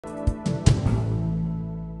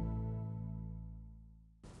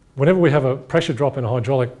whenever we have a pressure drop in a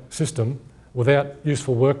hydraulic system without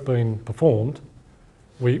useful work being performed,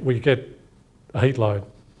 we get a heat load,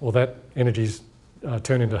 or that energy's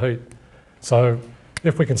turned into heat. So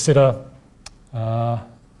if we consider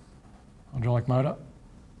hydraulic motor,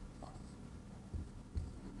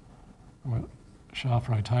 shaft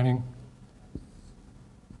rotating.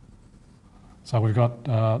 So we've got,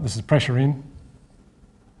 this is pressure in,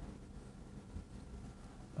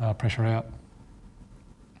 pressure out.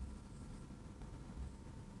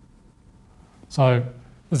 So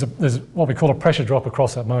there's what we call a pressure drop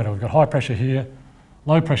across that motor. We've got high pressure here,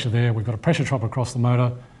 low pressure there, we've got a pressure drop across the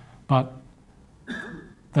motor, but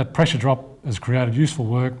that pressure drop has created useful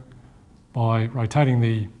work by rotating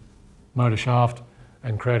the motor shaft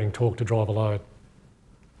and creating torque to drive a load.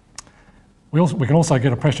 We can also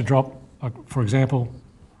get a pressure drop, for example,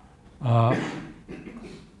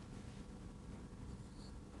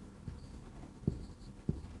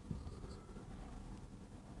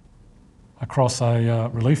 across a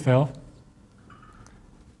relief valve.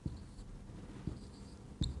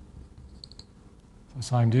 So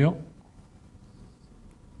same deal.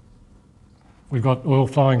 We've got oil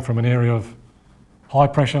flowing from an area of high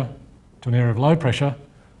pressure to an area of low pressure,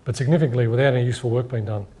 but significantly without any useful work being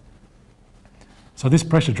done. So this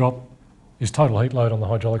pressure drop is total heat load on the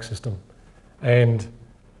hydraulic system. And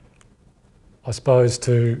I suppose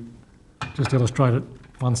to just illustrate it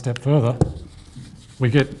one step further, we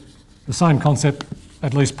get the same concept,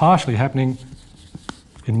 at least partially happening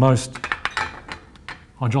in most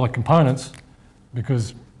hydraulic components,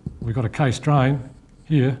 because we've got a case drain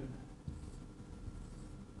here,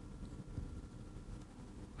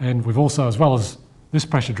 and we've also, as well as this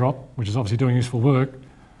pressure drop, which is obviously doing useful work,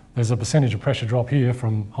 there's a percentage of pressure drop here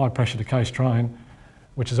from high pressure to case drain,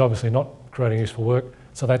 which is obviously not creating useful work,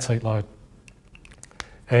 so that's heat load.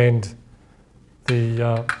 And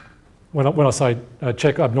the when I say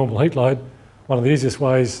check abnormal heat load, one of the easiest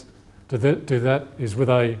ways to do that is with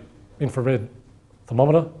a infrared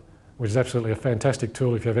thermometer, which is absolutely a fantastic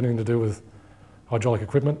tool if you have anything to do with hydraulic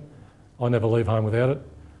equipment. I never leave home without it,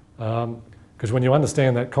 because when you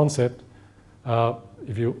understand that concept,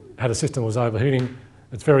 if you had a system that was overheating,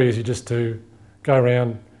 it's very easy just to go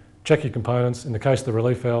around, check your components. In the case of the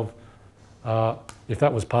relief valve, if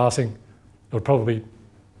that was passing, it would probably,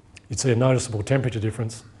 you'd see a noticeable temperature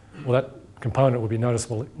difference. Well, that component would be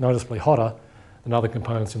noticeably hotter than other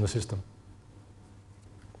components in the system.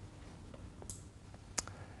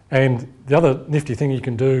 And the other nifty thing you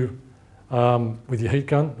can do with your heat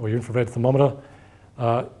gun or your infrared thermometer,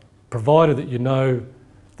 provided that you know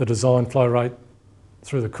the design flow rate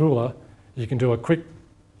through the cooler, you can do a quick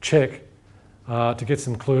check to get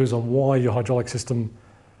some clues on why your hydraulic system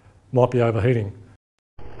might be overheating.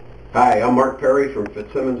 Hi, I'm Mark Perry from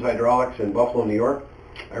Fitzsimmons Hydraulics in Buffalo, New York.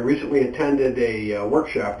 I recently attended a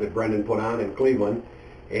workshop that Brendan put on in Cleveland,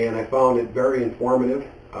 and I found it very informative.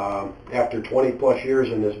 After 20 plus years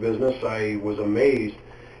in this business, I was amazed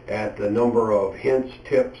at the number of hints,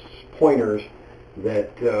 tips, pointers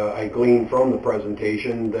that I gleaned from the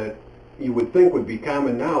presentation that you would think would be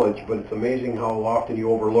common knowledge, but it's amazing how often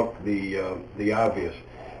you overlook the obvious.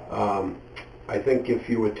 I think if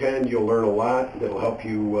you attend, you'll learn a lot that'll help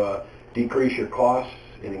you decrease your costs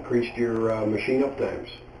and increase your machine uptimes.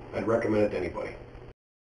 I'd recommend it to anybody.